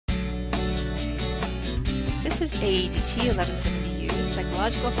This is AEDT1170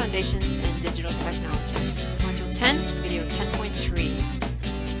 Psychological Foundations and Digital Technologies. Module 10, Video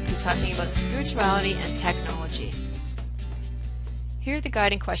 10.3. We're talking about spirituality and technology. Here are the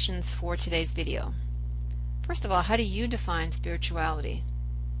guiding questions for today's video. First of all, how do you define spirituality?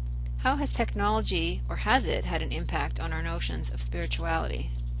 How has technology, or has it, had an impact on our notions of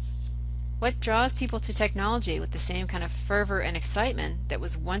spirituality? What draws people to technology with the same kind of fervor and excitement that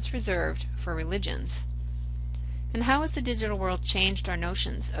was once reserved for religions? And how has the digital world changed our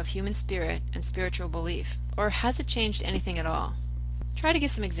notions of human spirit and spiritual belief? Or has it changed anything at all? Try to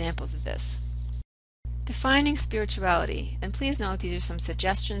give some examples of this. Defining spirituality, and please note these are some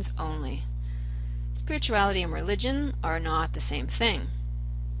suggestions only. Spirituality and religion are not the same thing.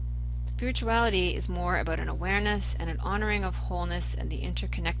 Spirituality is more about an awareness and an honoring of wholeness and the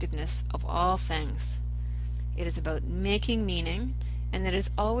interconnectedness of all things. It is about making meaning, and that is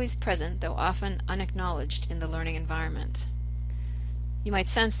always present, though often unacknowledged, in the learning environment. You might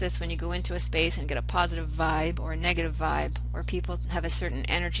sense this when you go into a space and get a positive vibe or a negative vibe, or people have a certain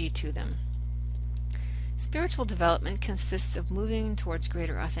energy to them. Spiritual development consists of moving towards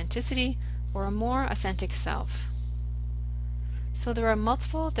greater authenticity or a more authentic self. So there are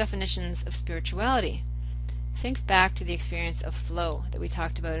multiple definitions of spirituality. Think back to the experience of flow that we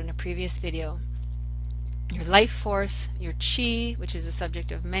talked about in a previous video. Your life force, your chi, which is the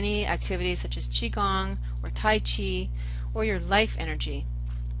subject of many activities such as qigong or tai chi, or your life energy.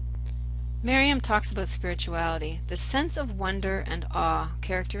 Miriam talks about spirituality. The sense of wonder and awe,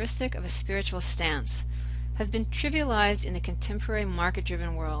 characteristic of a spiritual stance, has been trivialized in the contemporary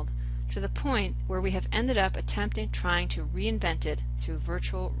market-driven world, to the point where we have ended up trying to reinvent it through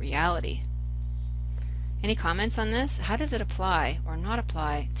virtual reality. Any comments on this? How does it apply or not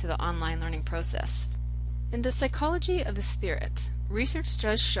apply to the online learning process? In the psychology of the spirit, research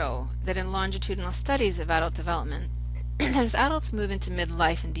does show that in longitudinal studies of adult development, as adults move into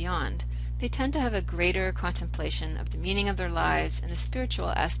midlife and beyond, they tend to have a greater contemplation of the meaning of their lives and the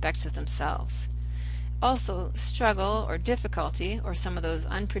spiritual aspects of themselves. Also, struggle or difficulty, or some of those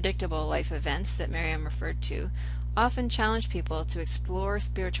unpredictable life events that Miriam referred to, often challenge people to explore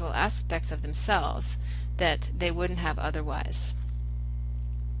spiritual aspects of themselves that they wouldn't have otherwise.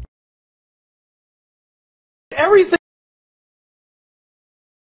 Everything.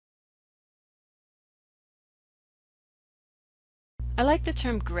 I like the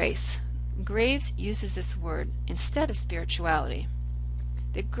term grace. Graves uses this word instead of spirituality.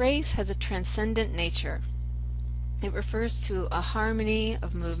 That grace has a transcendent nature. It refers to a harmony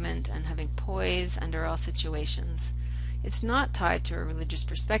of movement and having poise under all situations. It's not tied to a religious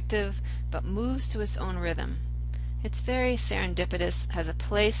perspective, but moves to its own rhythm. It's very serendipitous, has a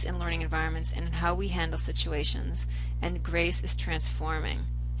place in learning environments and in how we handle situations, and grace is transforming.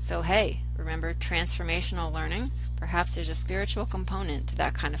 So hey, remember transformational learning? Perhaps there's a spiritual component to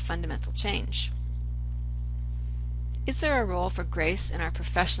that kind of fundamental change. Is there a role for grace in our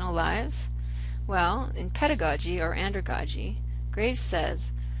professional lives? Well, in pedagogy or andragogy, Graves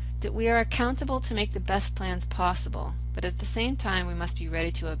says that we are accountable to make the best plans possible, but at the same time we must be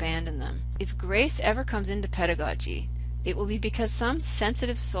ready to abandon them. If grace ever comes into pedagogy, it will be because some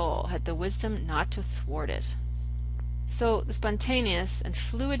sensitive soul had the wisdom not to thwart it. So the spontaneous and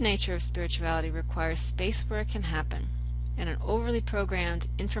fluid nature of spirituality requires space where it can happen, and an overly programmed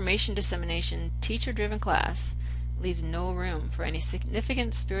information dissemination teacher-driven class leaves no room for any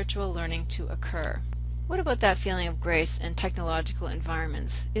significant spiritual learning to occur. What about that feeling of grace in technological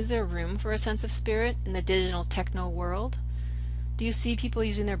environments? Is there room for a sense of spirit in the digital techno world? Do you see people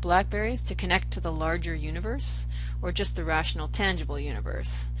using their Blackberries to connect to the larger universe, or just the rational, tangible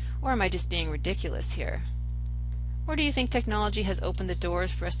universe? Or am I just being ridiculous here? Or do you think technology has opened the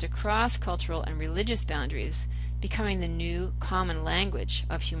doors for us to cross cultural and religious boundaries, becoming the new common language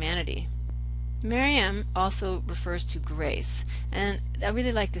of humanity? Miriam also refers to grace, and I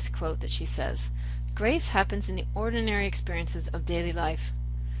really like this quote that she says, "Grace happens in the ordinary experiences of daily life,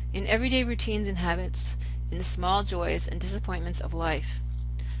 in everyday routines and habits, in the small joys and disappointments of life.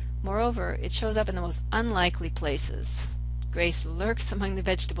 Moreover, it shows up in the most unlikely places. Grace lurks among the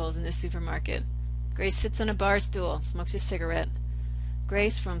vegetables in the supermarket. Grace sits on a bar stool, smokes a cigarette.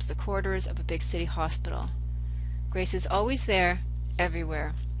 Grace roams the corridors of a big city hospital. Grace is always there,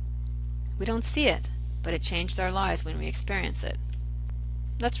 everywhere. We don't see it, but it changed our lives when we experience it."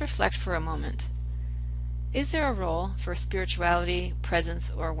 Let's reflect for a moment. Is there a role for spirituality, presence,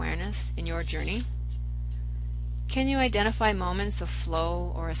 or awareness in your journey? Can you identify moments of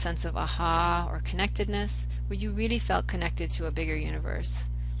flow or a sense of aha or connectedness where you really felt connected to a bigger universe?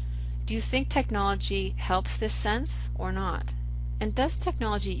 Do you think technology helps this sense or not? And does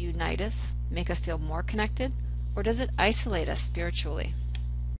technology unite us, make us feel more connected, or does it isolate us spiritually?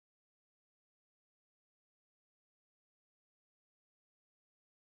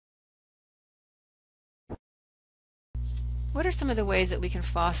 What are some of the ways that we can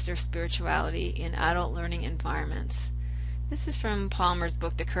foster spirituality in adult learning environments? This is from Palmer's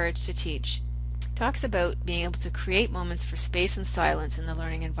book, The Courage to Teach. It talks about being able to create moments for space and silence in the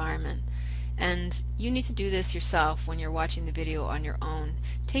learning environment. And you need to do this yourself when you're watching the video on your own.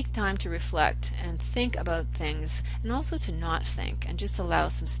 Take time to reflect and think about things, and also to not think, and just allow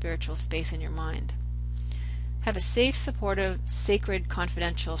some spiritual space in your mind. Have a safe, supportive, sacred,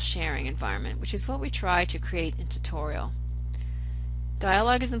 confidential sharing environment, which is what we try to create in tutorial.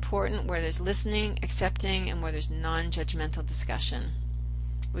 Dialogue is important where there's listening, accepting, and where there's non-judgmental discussion.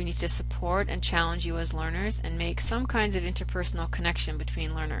 We need to support and challenge you as learners and make some kinds of interpersonal connection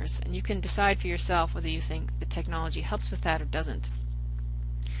between learners, and you can decide for yourself whether you think the technology helps with that or doesn't.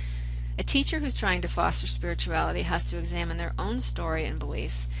 A teacher who's trying to foster spirituality has to examine their own story and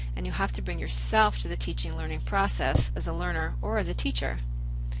beliefs, and you have to bring yourself to the teaching learning process as a learner or as a teacher.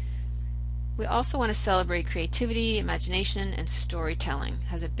 We also want to celebrate creativity, imagination, and storytelling. It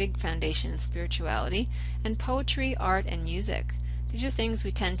has a big foundation in spirituality, and poetry, art, and music. These are things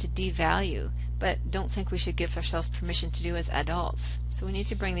we tend to devalue, but don't think we should give ourselves permission to do as adults. So we need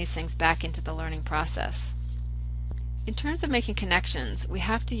to bring these things back into the learning process. In terms of making connections, we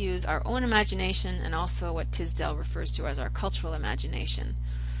have to use our own imagination and also what Tisdale refers to as our cultural imagination.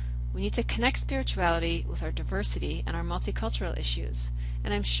 We need to connect spirituality with our diversity and our multicultural issues.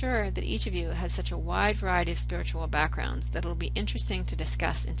 And I'm sure that each of you has such a wide variety of spiritual backgrounds that it'll be interesting to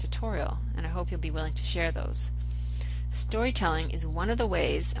discuss in tutorial, and I hope you'll be willing to share those. Storytelling is one of the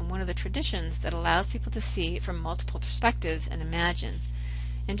ways and one of the traditions that allows people to see from multiple perspectives and imagine.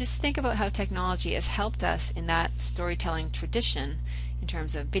 And just think about how technology has helped us in that storytelling tradition in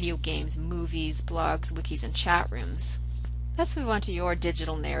terms of video games, movies, blogs, wikis, and chat rooms. Let's move on to your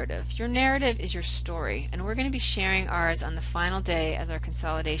digital narrative. Your narrative is your story, and we're going to be sharing ours on the final day as our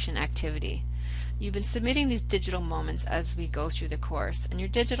consolidation activity. You've been submitting these digital moments as we go through the course, and your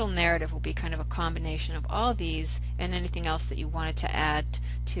digital narrative will be kind of a combination of all these and anything else that you wanted to add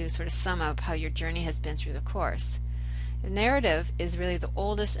to sort of sum up how your journey has been through the course. The narrative is really the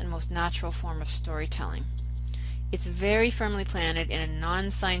oldest and most natural form of storytelling. It's very firmly planted in a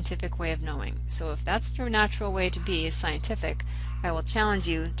non-scientific way of knowing. So if that's your natural way to be, is scientific, I will challenge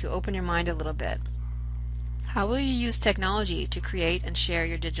you to open your mind a little bit. How will you use technology to create and share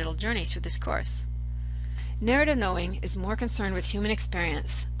your digital journey through this course? Narrative knowing is more concerned with human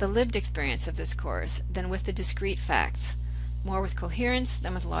experience, the lived experience of this course, than with the discrete facts. More with coherence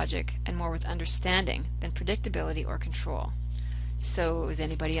than with logic, and more with understanding than predictability or control. So is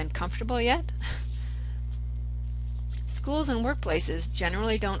anybody uncomfortable yet? Schools and workplaces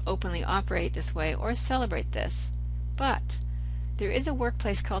generally don't openly operate this way or celebrate this, but there is a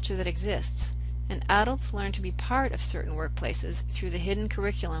workplace culture that exists, and adults learn to be part of certain workplaces through the hidden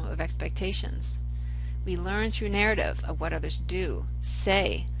curriculum of expectations. We learn through narrative of what others do,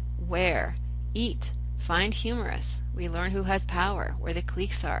 say, wear, eat, find humorous. We learn who has power, where the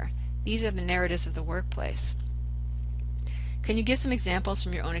cliques are. These are the narratives of the workplace. Can you give some examples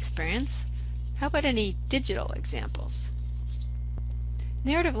from your own experience? How about any digital examples?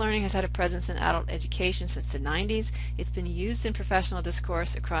 Narrative learning has had a presence in adult education since the 90s. It's been used in professional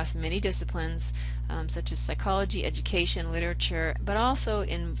discourse across many disciplines, such as psychology, education, literature, but also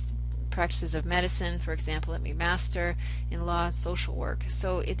in practices of medicine, for example, at McMaster, in law and social work.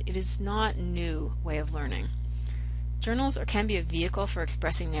 So it is not a new way of learning. Journals can be a vehicle for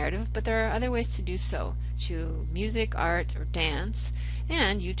expressing narrative, but there are other ways to do so, through music, art, or dance,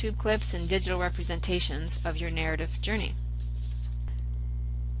 and YouTube clips and digital representations of your narrative journey.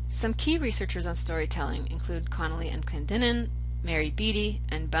 Some key researchers on storytelling include Connolly and Clendenin, Mary Beattie,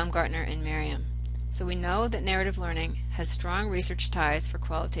 and Baumgartner and Merriam. So we know that narrative learning has strong research ties for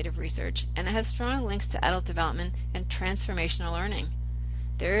qualitative research, and it has strong links to adult development and transformational learning.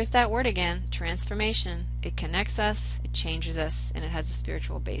 There is that word again, transformation. It connects us, it changes us, and it has a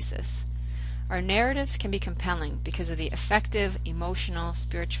spiritual basis. Our narratives can be compelling because of the affective, emotional,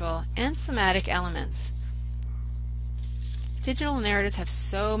 spiritual, and somatic elements. Digital narratives have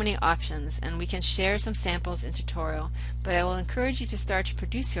so many options, and we can share some samples in tutorial, but I will encourage you to start to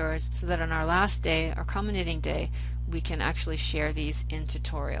produce yours so that on our last day, our culminating day, we can actually share these in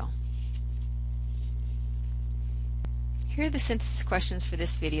tutorial. Here are the synthesis questions for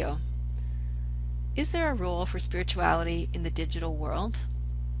this video. Is there a role for spirituality in the digital world?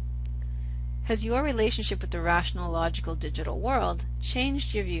 Has your relationship with the rational, logical digital world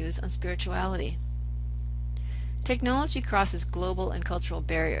changed your views on spirituality? Technology crosses global and cultural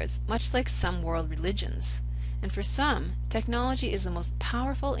barriers, much like some world religions. And for some, technology is the most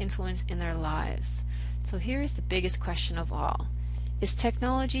powerful influence in their lives. So here is the biggest question of all. Is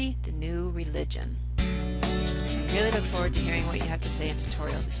technology the new religion? I really look forward to hearing what you have to say in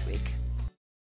tutorial this week.